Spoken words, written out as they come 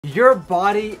Your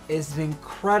body is an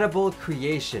incredible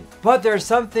creation, but there are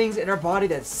some things in our body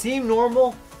that seem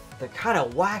normal, they're kind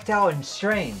of whacked out and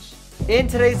strange. In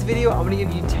today's video, I'm going to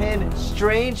give you 10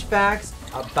 strange facts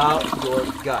about your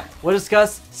gut. We'll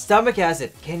discuss stomach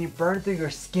acid. Can you burn through your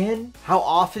skin? How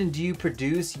often do you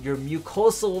produce your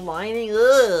mucosal lining?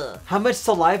 Ugh. How much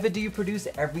saliva do you produce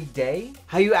every day?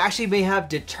 How you actually may have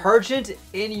detergent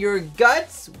in your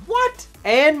guts? What?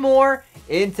 And more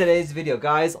in today's video.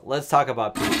 Guys, let's talk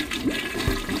about poop.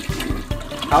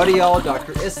 Howdy y'all,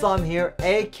 Dr. Islam here,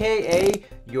 aka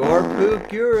your poop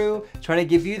guru, trying to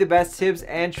give you the best tips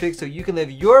and tricks so you can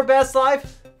live your best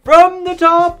life from the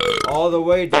top all the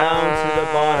way down to the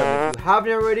bottom. If you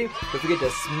haven't already, don't forget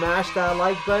to smash that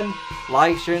like button,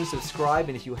 like, share, and subscribe.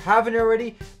 And if you haven't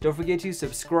already, don't forget to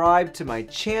subscribe to my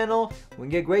channel. We can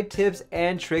get great tips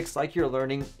and tricks like you're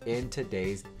learning in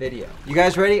today's video. You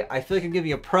guys ready? I feel like I'm giving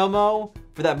you a promo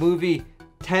for that movie,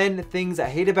 10 Things I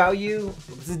Hate About You.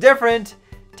 This is different.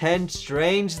 10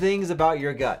 strange things about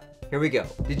your gut. Here we go.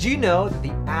 Did you know that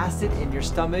the acid in your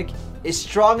stomach is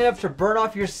strong enough to burn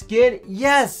off your skin?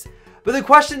 Yes! But the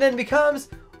question then becomes,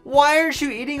 why aren't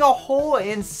you eating a hole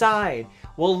inside?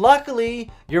 Well, luckily,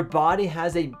 your body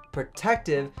has a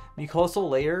protective mucosal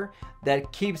layer that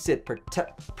keeps it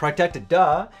protected,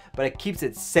 but it keeps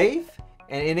it safe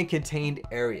and in a contained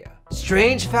area.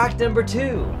 Strange fact number 2.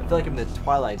 I feel like I'm in the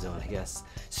Twilight Zone, I guess.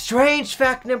 Strange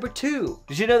fact number 2.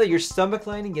 Did you know that your stomach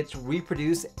lining gets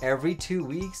reproduced every 2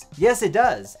 weeks? Yes, it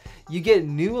does. You get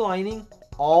new lining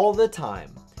all the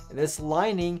time. And this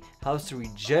lining helps to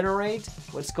regenerate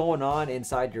what's going on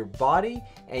inside your body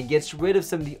and gets rid of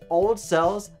some of the old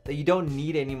cells that you don't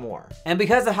need anymore. And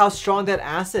because of how strong that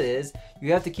acid is,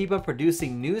 you have to keep on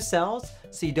producing new cells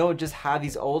so you don't just have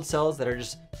these old cells that are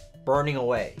just burning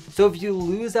away. So if you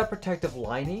lose that protective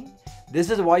lining, this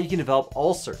is why you can develop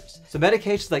ulcers. So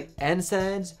medications like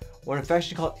NSAIDs or an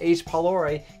infection called H.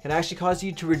 pylori can actually cause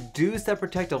you to reduce that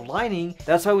protective lining.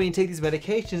 That's why when you take these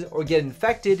medications or get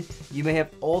infected, you may have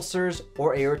ulcers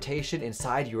or irritation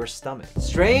inside your stomach.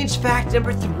 Strange fact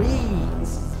number 3.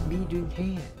 This is me doing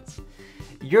hands.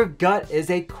 Your gut is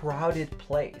a crowded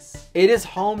place. It is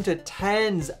home to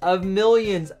tens of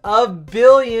millions of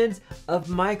billions of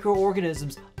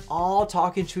microorganisms all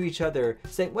talking to each other,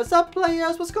 saying, "What's up,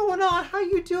 players? What's going on? How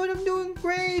you doing? I'm doing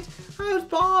great. How's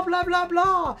blah, blah, blah,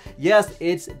 blah." Yes,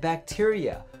 it's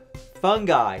bacteria,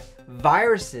 fungi,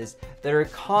 viruses that are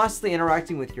constantly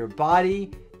interacting with your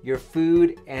body, your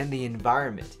food, and the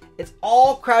environment. It's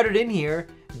all crowded in here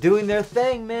doing their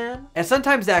thing, man. And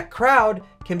sometimes that crowd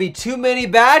can be too many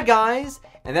bad guys,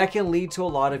 and that can lead to a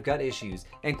lot of gut issues,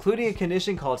 including a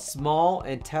condition called small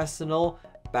intestinal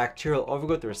bacterial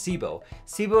overgrowth, or SIBO.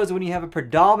 SIBO is when you have a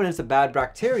predominance of bad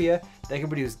bacteria that can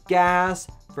produce gas,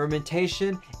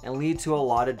 fermentation, and lead to a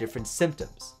lot of different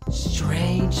symptoms.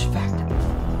 Strange fact number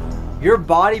 4. Your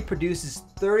body produces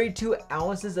 32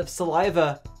 ounces of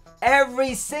saliva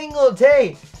every single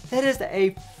day. That is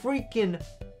a freaking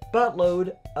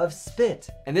buttload of spit.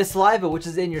 And this saliva, which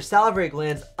is in your salivary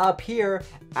glands up here,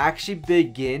 actually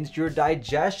begins your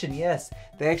digestion. Yes,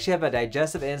 they actually have a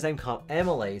digestive enzyme called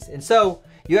amylase. And so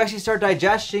you actually start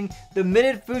digesting the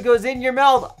minute food goes in your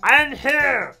mouth. I'm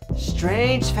here.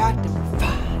 Strange fact number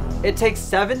 5. It takes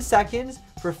 7 seconds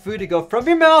for food to go from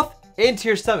your mouth into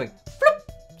your stomach.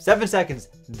 7 seconds,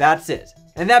 that's it.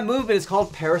 And that movement is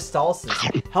called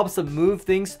peristalsis. It helps to move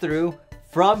things through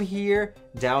from here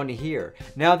down to here.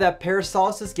 Now, if that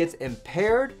peristalsis gets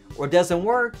impaired or doesn't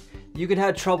work, you can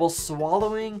have trouble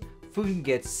swallowing, food can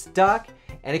get stuck,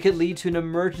 and it could lead to an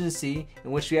emergency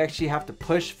in which we actually have to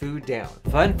push food down.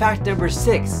 Fun fact number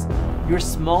 6, your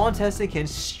small intestine can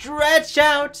stretch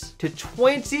out to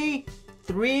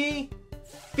 23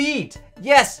 feet.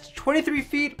 Yes, 23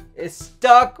 feet is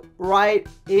stuck right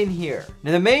in here.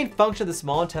 Now, the main function of the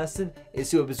small intestine is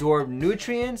to absorb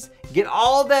nutrients, get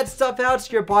all that stuff out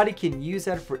so your body can use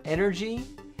that for energy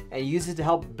and use it to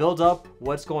help build up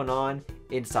what's going on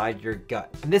inside your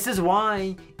gut. And this is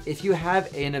why if you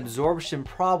have an absorption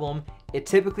problem, it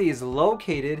typically is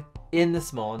located in the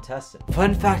small intestine.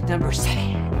 Fun fact number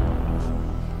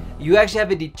 7. You actually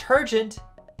have a detergent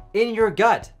in your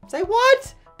gut. Say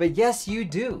what? But yes, you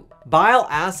do. Bile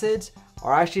acids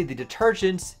are actually the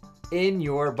detergents in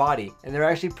your body, and they're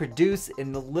actually produced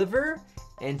in the liver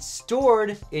and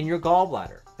stored in your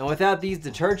gallbladder. And without these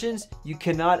detergents, you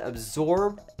cannot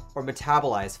absorb or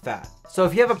metabolize fat. So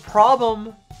if you have a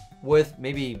problem with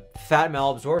maybe fat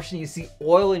malabsorption, you see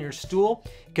oil in your stool,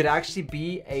 it could actually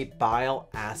be a bile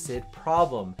acid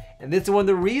problem. And this is one of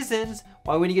the reasons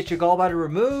why when you get your gallbladder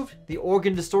removed, the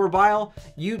organ to store bile,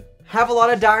 you have a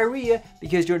lot of diarrhea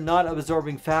because you're not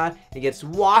absorbing fat. It gets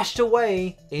washed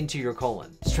away into your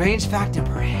colon. Strange fact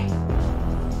number 8.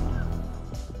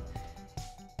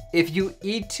 If you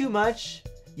eat too much,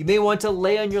 you may want to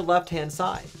lay on your left-hand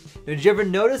side. Now, did you ever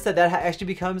notice that actually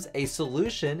becomes a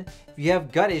solution if you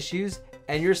have gut issues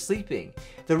and you're sleeping?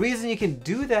 The reason you can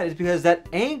do that is because that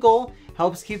angle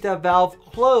helps keep that valve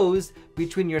closed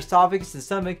between your esophagus and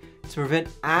stomach to prevent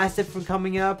acid from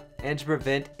coming up and to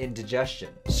prevent indigestion.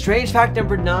 Strange fact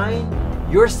number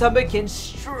 9, your stomach can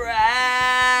stretch.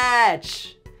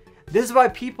 This is why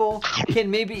people can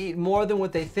maybe eat more than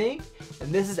what they think,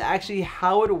 and this is actually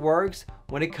how it works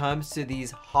when it comes to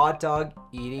these hot dog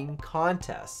eating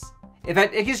contests. In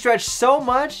fact, it can stretch so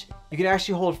much, you can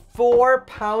actually hold 4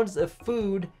 pounds of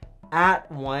food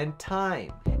at one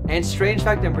time. And strange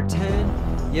fact number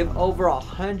 10, you have over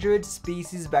 100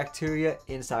 species of bacteria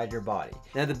inside your body.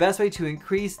 Now, the best way to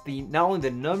increase not only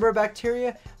the number of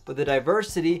bacteria, but the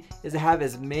diversity is to have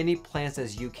as many plants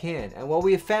as you can. And what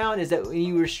we have found is that when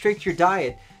you restrict your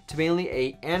diet to mainly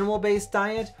an animal-based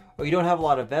diet, or you don't have a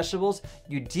lot of vegetables,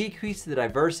 you decrease the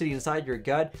diversity inside your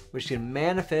gut, which can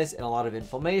manifest in a lot of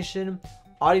inflammation,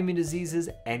 autoimmune diseases,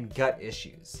 and gut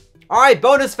issues. All right,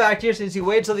 bonus fact here, since you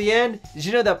waited till the end. Did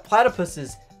you know that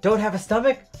platypuses don't have a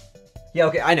stomach? Yeah,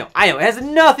 okay, I know. It has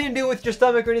nothing to do with your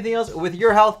stomach or anything else, or with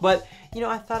your health, but you know,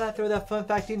 I thought I'd throw that fun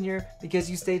fact in here because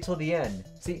you stayed till the end.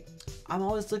 See, I'm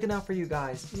always looking out for you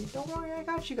guys. Don't worry, I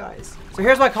got you guys. So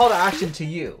here's my call to action to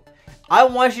you. I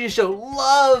want you to show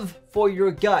love for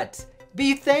your gut.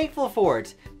 Be thankful for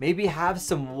it. Maybe have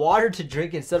some water to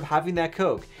drink instead of having that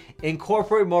Coke.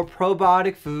 Incorporate more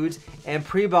probiotic foods and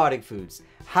prebiotic foods.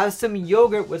 Have some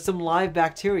yogurt with some live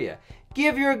bacteria.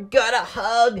 Give your gut a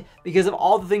hug because of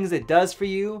all the things it does for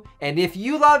you. And if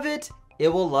you love it, it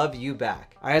will love you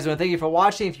back. All right, guys, I want to thank you for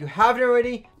watching. If you haven't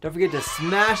already, don't forget to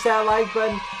smash that like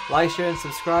button, like, share, and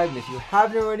subscribe. And if you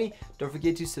haven't already, don't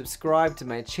forget to subscribe to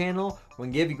my channel. I'm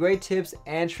going to give you great tips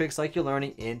and tricks like you're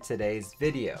learning in today's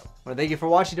video. I want to thank you for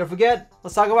watching. Don't forget,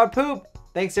 let's talk about poop.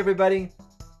 Thanks, everybody.